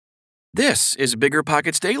This is Bigger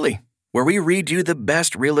Pockets Daily, where we read you the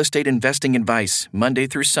best real estate investing advice Monday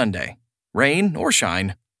through Sunday, rain or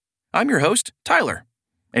shine. I'm your host, Tyler.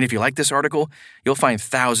 And if you like this article, you'll find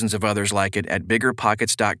thousands of others like it at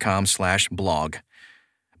biggerpockets.com/blog.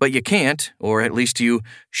 But you can't, or at least you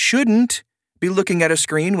shouldn't, be looking at a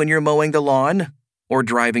screen when you're mowing the lawn or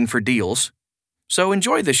driving for deals. So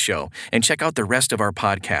enjoy this show and check out the rest of our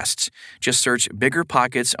podcasts. Just search Bigger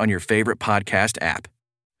Pockets on your favorite podcast app.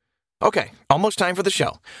 Okay, almost time for the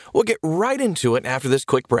show. We'll get right into it after this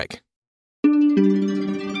quick break.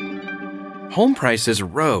 Home prices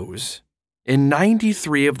rose in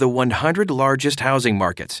 93 of the 100 largest housing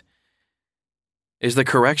markets. Is the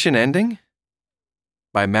correction ending?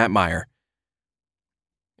 By Myre.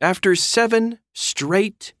 After 7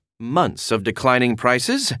 straight months of declining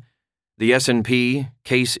prices, the S&P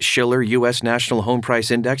Case-Shiller U.S. National Home Price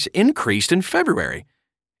Index increased in February,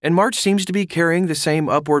 and March seems to be carrying the same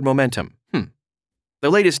upward momentum. The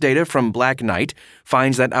latest data from Black Knight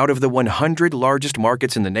finds that out of the 100 largest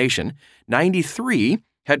markets in the nation, 93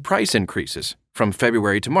 had price increases from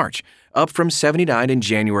February to March, up from 79 in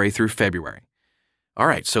January through February. All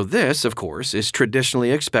right, so this, of course, is traditionally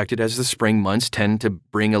expected as the spring months tend to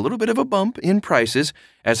bring a little bit of a bump in prices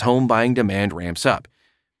as home buying demand ramps up.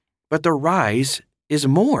 But the rise is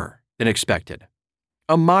more than expected.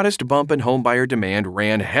 A modest bump in homebuyer demand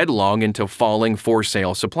ran headlong into falling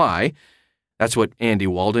for-sale supply. That's what Andy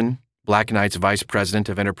Walden, Black Knight's vice president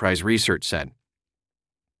of enterprise research, said.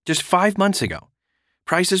 Just 5 months ago,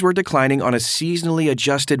 prices were declining on a seasonally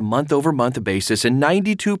adjusted month-over-month basis in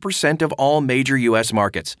 92% of all major U.S.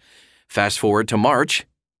 markets. Fast forward to March,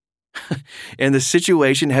 and the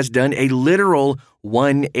situation has done a literal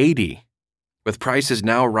 180, with prices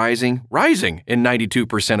now rising in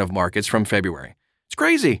 92% of markets from February. It's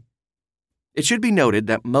crazy. It should be noted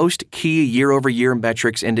that most key year-over-year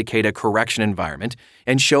metrics indicate a correction environment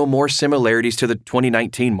and show more similarities to the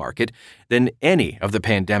 2019 market than any of the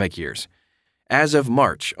pandemic years. As of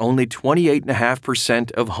March, only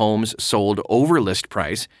 28.5% of homes sold over list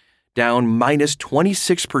price, down minus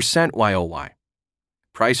 26% YOY.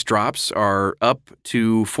 Price drops are up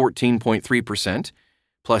to 14.3%,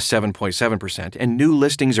 plus 7.7%, and new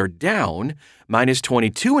listings are down minus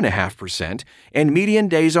 22.5%, and median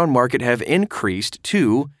days on market have increased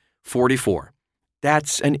to 44.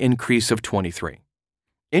 That's an increase of 23.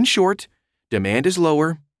 In short, demand is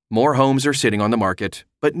lower, more homes are sitting on the market,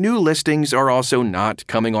 but new listings are also not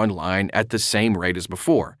coming online at the same rate as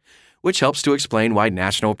before, which helps to explain why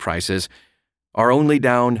national prices are only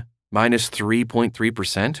down minus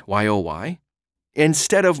 3.3% YOY,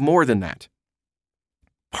 instead of more than that.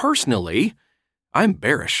 Personally, I'm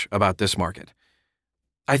bearish about this market.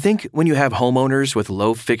 I think when you have homeowners with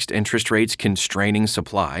low fixed interest rates constraining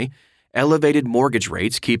supply, elevated mortgage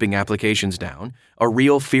rates keeping applications down, a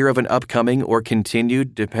real fear of an upcoming or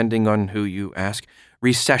continued, depending on who you ask,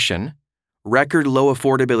 recession, record low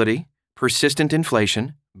affordability, persistent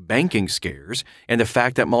inflation, banking scares, and the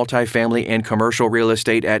fact that multifamily and commercial real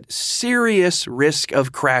estate at serious risk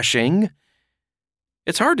of crashing,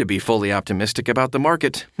 it's hard to be fully optimistic about the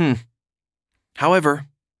market. However,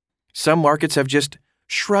 some markets have just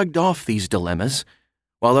shrugged off these dilemmas,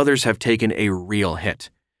 while others have taken a real hit.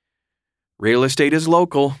 Real estate is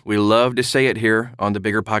local. We love to say it here on the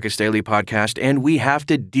Bigger Pockets Daily podcast, and we have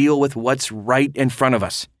to deal with what's right in front of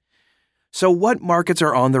us. So what markets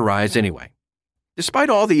are on the rise anyway? Despite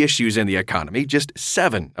all the issues in the economy, just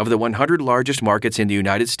 7 of the 100 largest markets in the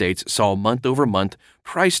United States saw month-over-month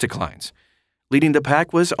price declines. Leading the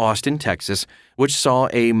pack was Austin, Texas, which saw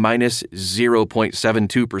a minus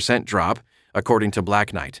 0.72% drop, according to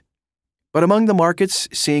Black Knight. But among the markets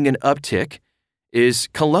seeing an uptick is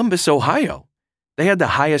Columbus, Ohio. They had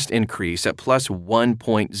the highest increase at plus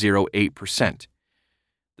 1.08%.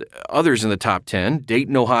 The others in the top 10,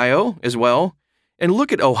 Dayton, Ohio, as well. And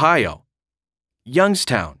look at Ohio.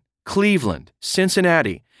 Youngstown, Cleveland,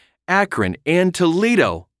 Cincinnati, Akron, and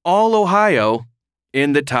Toledo, all Ohio,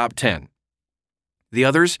 in the top 10. The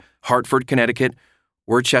others, Hartford, Connecticut,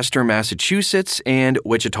 Worcester, Massachusetts, and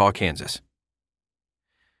Wichita, Kansas.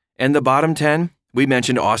 And the bottom 10, we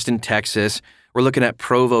mentioned Austin, Texas. We're looking at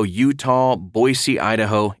Provo, Utah, Boise,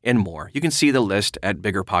 Idaho, and more. You can see the list at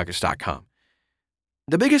biggerpockets.com.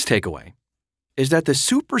 The biggest takeaway is that the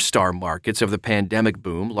superstar markets of the pandemic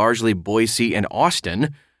boom, largely Boise and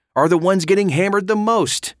Austin, are the ones getting hammered the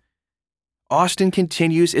most. Austin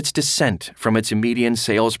continues its descent from its median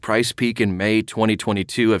sales price peak in May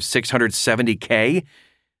 2022 of $670K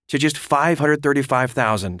to just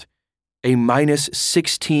 $535,000, a minus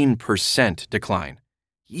 16% decline.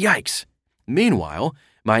 Yikes! Meanwhile,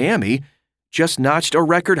 Miami just notched a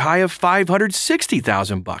record high of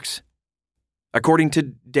 $560,000. According to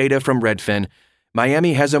data from Redfin,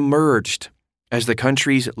 Miami has emerged as the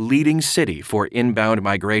country's leading city for inbound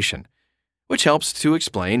migration, which helps to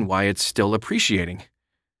explain why it's still appreciating.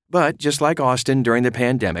 But just like Austin during the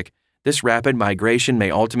pandemic, this rapid migration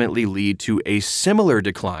may ultimately lead to a similar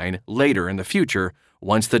decline later in the future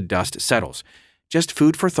once the dust settles. Just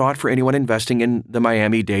food for thought for anyone investing in the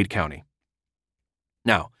Miami-Dade County.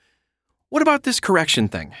 Now, what about this correction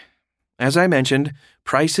thing? As I mentioned,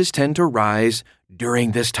 prices tend to rise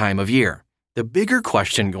during this time of year. The bigger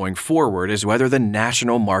question going forward is whether the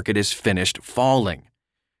national market is finished falling.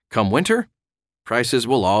 Come winter, prices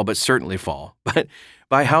will all but certainly fall. But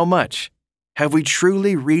by how much? Have we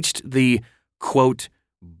truly reached the, quote,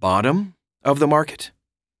 bottom of the market?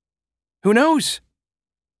 Who knows?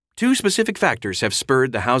 Two specific factors have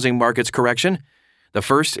spurred the housing market's correction. The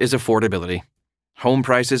first is affordability. Home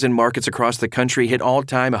prices in markets across the country hit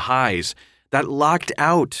all-time highs that locked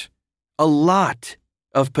out a lot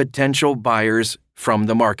of potential buyers from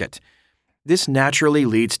the market. This naturally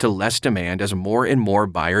leads to less demand as more and more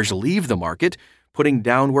buyers leave the market, putting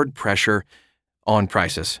downward pressure on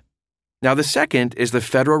prices. Now, the second is the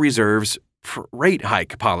Federal Reserve's rate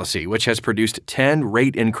hike policy, which has produced 10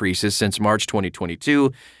 rate increases since March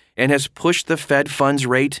 2022 and has pushed the Fed funds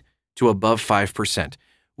rate to above 5%,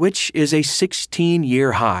 which is a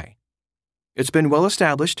 16-year high. It's been well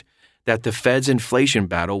established that the Fed's inflation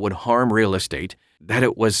battle would harm real estate, that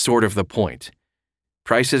it was sort of the point.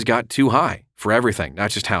 Prices got too high for everything,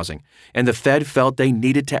 not just housing, and the Fed felt they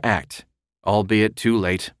needed to act, albeit too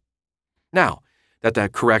late. Now that the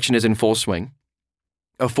correction is in full swing,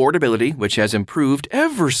 affordability, which has improved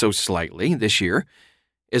ever so slightly this year,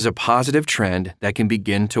 is a positive trend that can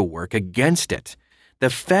begin to work against it. The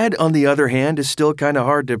Fed, on the other hand, is still kind of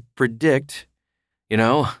hard to predict.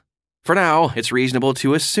 For now, it's reasonable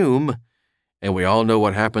to assume, and we all know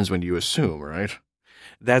what happens when you assume, right?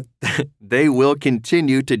 That they will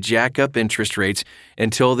continue to jack up interest rates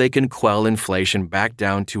until they can quell inflation back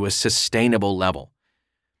down to a sustainable level.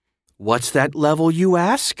 What's that level, you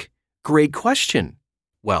ask? Great question.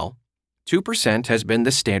 Well, 2% has been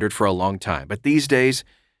the standard for a long time, but these days,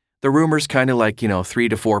 the rumor's kind of like, 3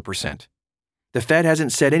 to 4%. The Fed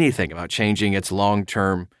hasn't said anything about changing its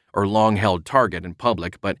long-term or long-held target in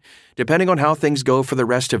public, but depending on how things go for the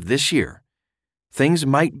rest of this year, things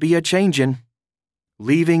might be a-changin',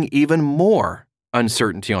 leaving even more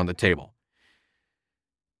uncertainty on the table.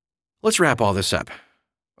 Let's wrap all this up.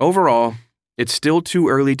 Overall, it's still too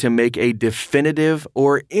early to make a definitive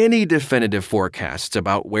or any definitive forecasts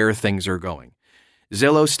about where things are going.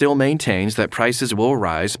 Zillow still maintains that prices will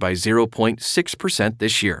rise by 0.6%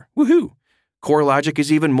 this year. Woohoo! CoreLogic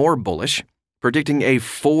is even more bullish, predicting a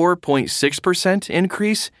 4.6%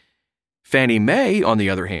 increase. Fannie Mae, on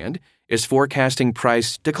the other hand, is forecasting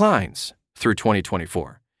price declines through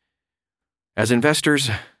 2024. As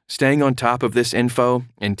investors, staying on top of this info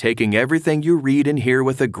and taking everything you read and hear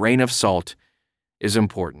with a grain of salt is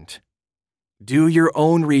important. Do your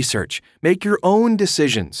own research, make your own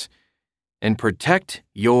decisions, and protect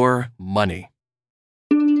your money.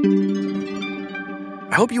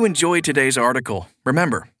 I hope you enjoyed today's article.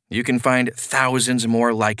 Remember, you can find thousands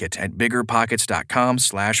more like it at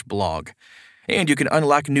biggerpockets.com/blog. And you can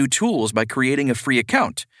unlock new tools by creating a free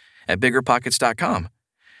account at biggerpockets.com.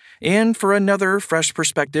 And for another fresh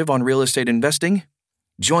perspective on real estate investing,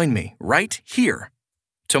 join me right here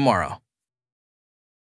tomorrow.